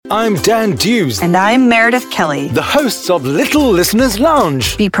I'm Dan Dews. And I'm Meredith Kelly, the hosts of Little Listeners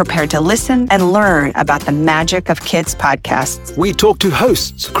Lounge. Be prepared to listen and learn about the magic of kids' podcasts. We talk to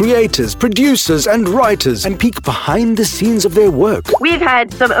hosts, creators, producers, and writers and peek behind the scenes of their work. We've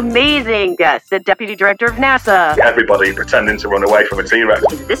had some amazing guests. The Deputy Director of NASA. Everybody pretending to run away from a T-Rex.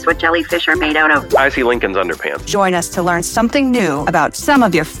 Is this what jellyfish are made out of? I see Lincoln's underpants. Join us to learn something new about some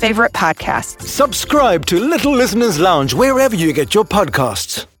of your favorite podcasts. Subscribe to Little Listeners Lounge wherever you get your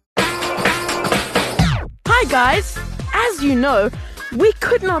podcasts. Hi guys! As you know, we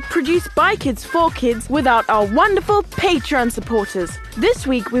could not produce By Kids for Kids without our wonderful Patreon supporters. This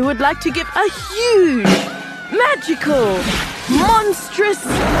week we would like to give a huge, magical, monstrous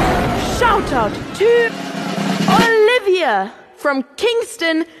shout out to Olivia from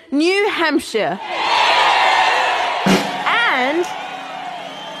Kingston, New Hampshire. And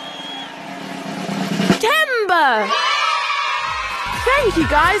Timber! Thank you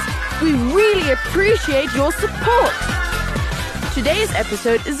guys! We really appreciate your support. Today's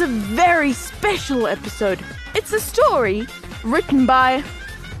episode is a very special episode. It's a story written by...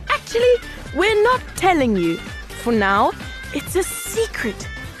 Actually, we're not telling you. For now, it's a secret.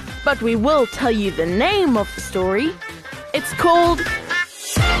 But we will tell you the name of the story. It's called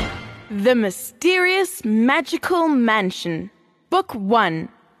The Mysterious Magical Mansion. Book 1,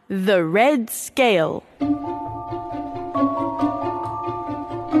 The Red Scale.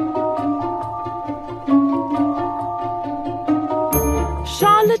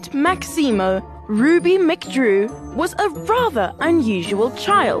 Charlotte Maximo Ruby McDrew was a rather unusual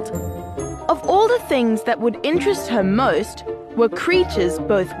child. Of all the things that would interest her most were creatures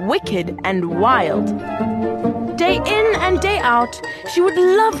both wicked and wild. Day in and day out, she would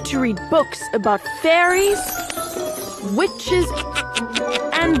love to read books about fairies, witches,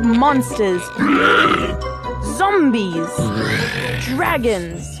 and monsters, zombies,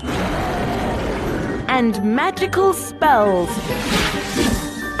 dragons, and magical spells,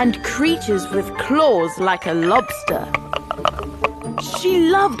 and creatures with claws like a lobster. She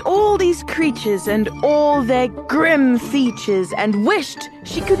loved all these creatures and all their grim features and wished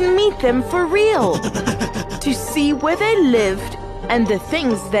she could meet them for real, to see where they lived and the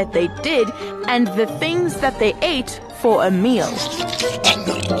things that they did and the things that they ate for a meal.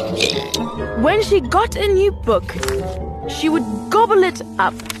 When she got a new book, she would gobble it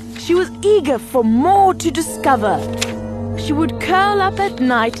up. She was eager for more to discover. She would curl up at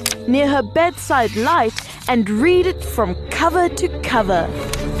night near her bedside light and read it from cover to cover.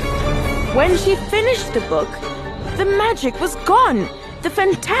 When she finished the book, the magic was gone. The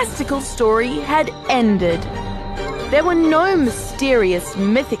fantastical story had ended. There were no mysterious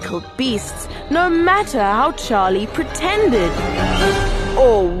mythical beasts, no matter how Charlie pretended.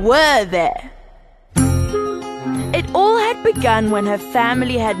 Or were there? It all had begun when her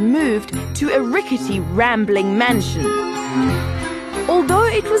family had moved to a rickety, rambling mansion. Although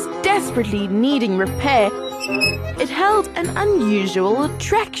it was desperately needing repair, it held an unusual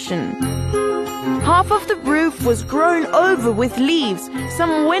attraction. Half of the roof was grown over with leaves,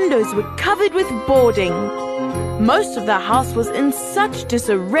 some windows were covered with boarding. Most of the house was in such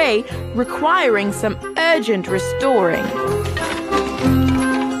disarray, requiring some urgent restoring.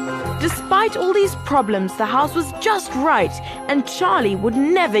 Despite all these problems, the house was just right, and Charlie would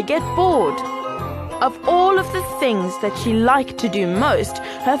never get bored. Of all of the things that she liked to do most,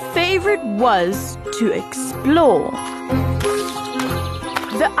 her favorite was to explore.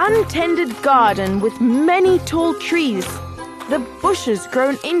 The untended garden with many tall trees, the bushes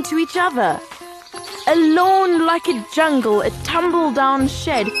grown into each other, a lawn like a jungle, a tumble-down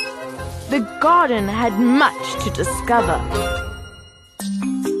shed. The garden had much to discover.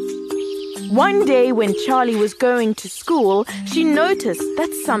 One day when Charlie was going to school, she noticed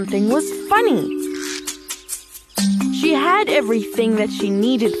that something was funny. She had everything that she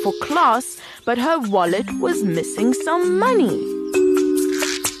needed for class, but her wallet was missing some money.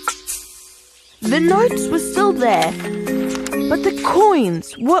 The notes were still there, but the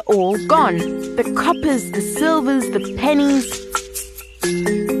coins were all gone. The coppers, the silvers, the pennies.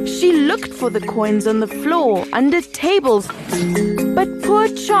 She looked for the coins on the floor, under tables, but poor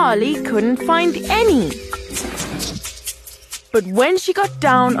Charlie couldn't find any. But when she got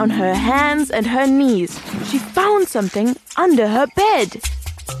down on her hands and her knees, she found something under her bed.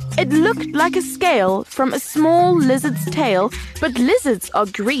 It looked like a scale from a small lizard's tail, but lizards are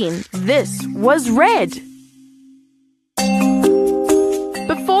green. This was red.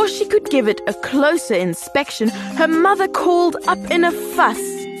 Before she could give it a closer inspection, her mother called up in a fuss.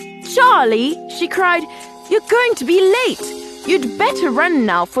 "Charlie," she cried, "you're going to be late. You'd better run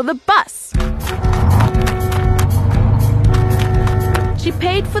now for the bus." She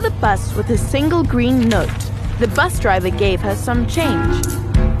paid for the bus with a single green note. The bus driver gave her some change.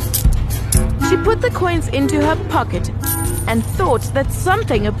 She put the coins into her pocket and thought that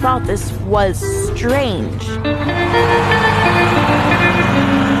something about this was strange.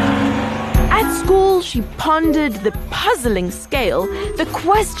 At school, she pondered the puzzling scale. The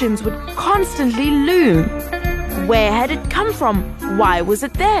questions would constantly loom. Where had it come from? Why was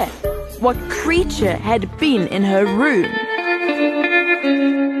it there? What creature had been in her room?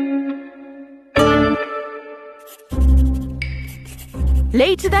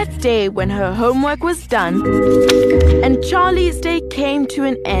 Later that day, when her homework was done and Charlie's day came to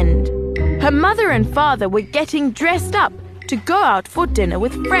an end, her mother and father were getting dressed up to go out for dinner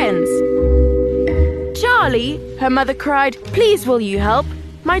with friends. "Charlie," her mother cried, "please will you help?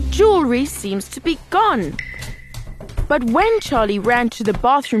 My jewelry seems to be gone." But when Charlie ran to the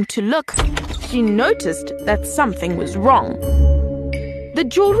bathroom to look, she noticed that something was wrong. The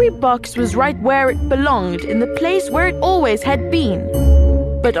jewelry box was right where it belonged, in the place where it always had been.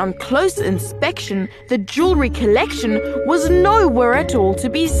 But on close inspection, the jewelry collection was nowhere at all to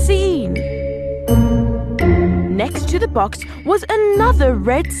be seen. Next to the box was another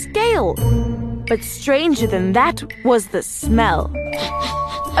red scale. But stranger than that was the smell.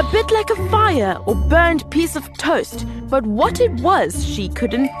 A bit like a fire or burned piece of toast, but what it was she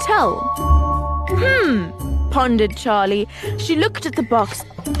couldn't tell. Pondered Charlie. She looked at the box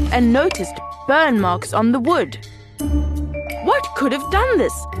and noticed burn marks on the wood. "What could have done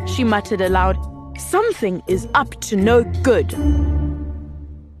this?" she muttered aloud. "Something is up to no good."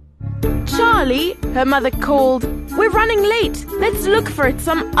 "Charlie," her mother called, "we're running late. Let's look for it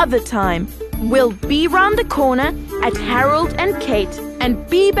some other time. We'll be round the corner at Harold and Kate and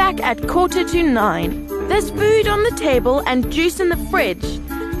be back at 9:15. There's food on the table and juice in the fridge.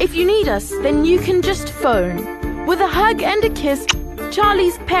 If you need us, then you can just phone." With a hug and a kiss,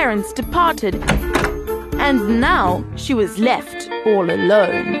 Charlie's parents departed, and now she was left all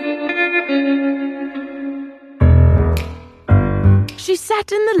alone. She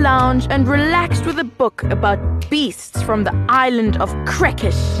sat in the lounge and relaxed with a book about beasts from the island of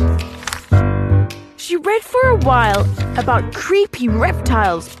Krekish. She read for a while about creepy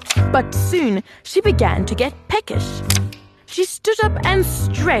reptiles, but soon she began to get peckish. She stood up and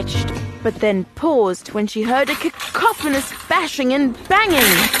stretched, but then paused when she heard a cacophonous bashing and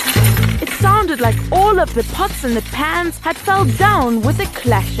banging. It sounded like all of the pots and the pans had fell down with a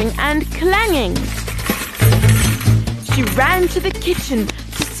clashing and clanging. She ran to the kitchen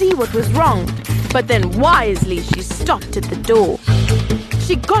to see what was wrong, but then wisely she stopped at the door.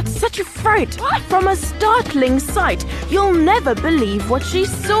 She got such a fright from a startling sight, you'll never believe what she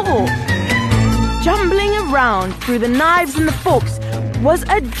saw. Jumbling around through the knives and the forks was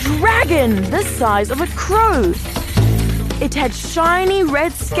a dragon the size of a crow. It had shiny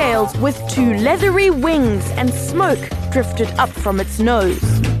red scales with 2 leathery wings, and smoke drifted up from its nose.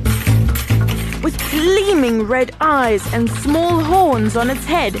 With gleaming red eyes and small horns on its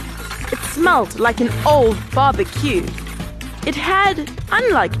head, it smelt like an old barbecue. It had,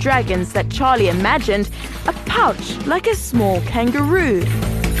 unlike dragons that Charlie imagined, a pouch like a small kangaroo.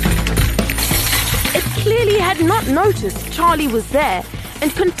 It clearly had not noticed Charlie was there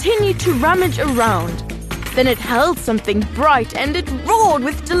and continued to rummage around. Then it held something bright and it roared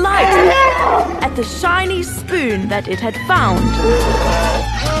with delight at the shiny spoon that it had found.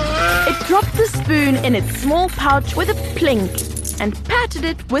 It dropped the spoon in its small pouch with a plink and patted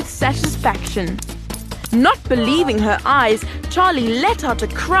it with satisfaction. Not believing her eyes, Charlie let out a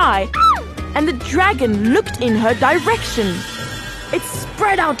cry, and the dragon looked in her direction. It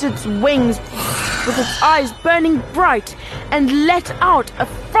spread out its wings with its eyes burning bright and let out a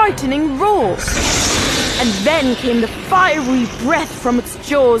frightening roar. And then came the fiery breath from its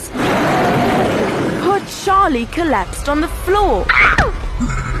jaws. Poor Charlie collapsed on the floor.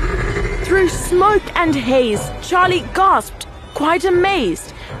 Through smoke and haze, Charlie gasped, quite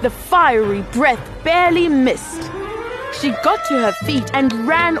amazed. The fiery breath barely missed. She got to her feet and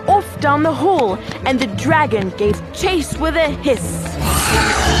ran off down the hall, and the dragon gave chase with a hiss.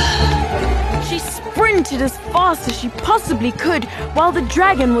 She sprinted as fast as she possibly could while the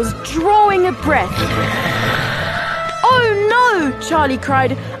dragon was drawing a breath. "Oh no!" Charlie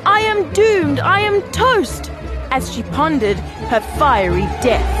cried. "I am doomed! I am toast!" as she pondered her fiery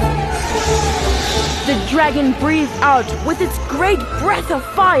death. The dragon breathed out with its great breath of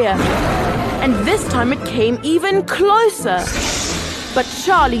fire, and this time it came even closer. But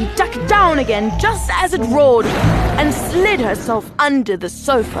Charlie ducked down again just as it roared and slid herself under the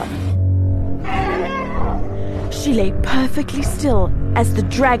sofa. She lay perfectly still as the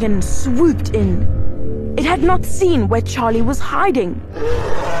dragon swooped in. It had not seen where Charlie was hiding.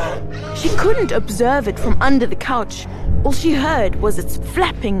 She couldn't observe it from under the couch. All she heard was its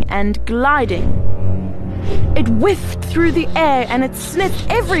flapping and gliding. It whiffed through the air and it sniffed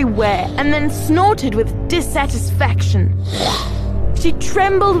everywhere and then snorted with dissatisfaction. She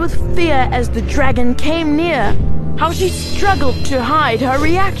trembled with fear as the dragon came near. How she struggled to hide her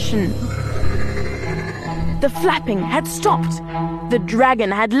reaction. The flapping had stopped. The dragon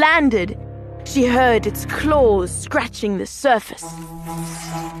had landed. She heard its claws scratching the surface.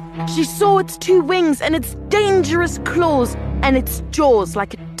 She saw its 2 wings and its dangerous claws and its jaws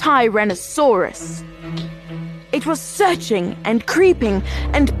like a Tyrannosaurus. It was searching and creeping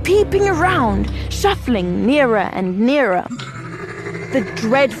and peeping around, shuffling nearer and nearer. The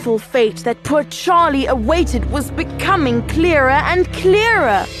dreadful fate that poor Charlie awaited was becoming clearer and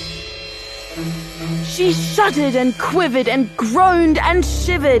clearer. She shuddered and quivered and groaned and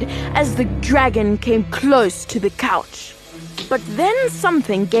shivered as the dragon came close to the couch. But then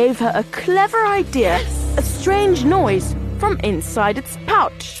something gave her a clever idea, a strange noise from inside its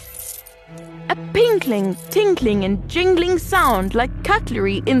pouch. A pinkling, tinkling and jingling sound like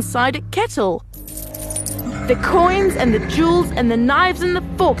cutlery inside a kettle. The coins and the jewels and the knives and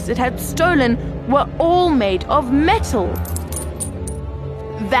the forks it had stolen were all made of metal.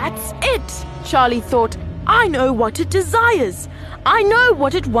 That's it, Charlie thought. I know what it desires. I know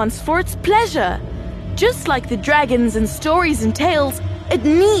what it wants for its pleasure. Just like the dragons in stories and tales, it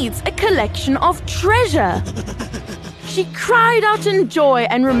needs a collection of treasure. She cried out in joy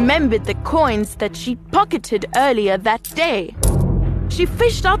and remembered the coins that she pocketed earlier that day. She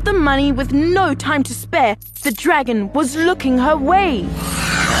fished out the money with no time to spare. The dragon was looking her way.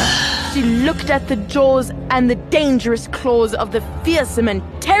 She looked at the jaws and the dangerous claws of the fearsome and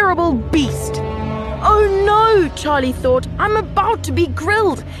terrible beast. Oh no, Charlie thought, I'm about to be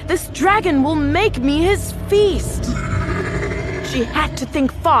grilled. This dragon will make me his feast. She had to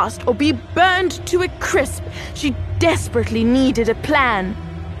think fast or be burned to a crisp. She desperately needed a plan.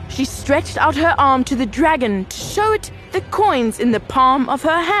 She stretched out her arm to the dragon to show it the coins in the palm of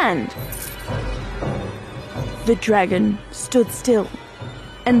her hand. The dragon stood still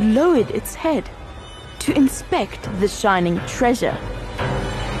and lowered its head to inspect the shining treasure.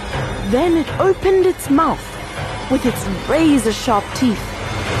 Then it opened its mouth with its razor-sharp teeth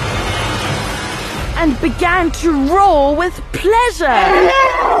and began to roar with pleasure.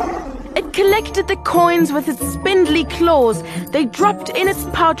 It collected the coins with its spindly claws. They dropped in its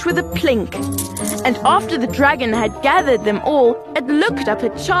pouch with a plink. And after the dragon had gathered them all, it looked up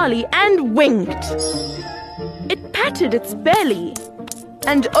at Charlie and winked. It patted its belly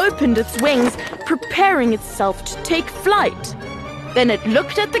and opened its wings, preparing itself to take flight. Then it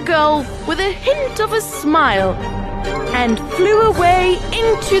looked at the girl with a hint of a smile and flew away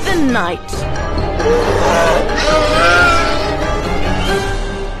into the night.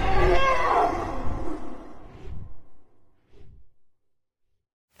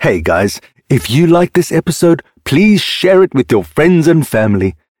 Hey guys, if you like this episode, please share it with your friends and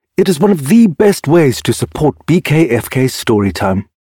family. It is one of the best ways to support BKFK Storytime.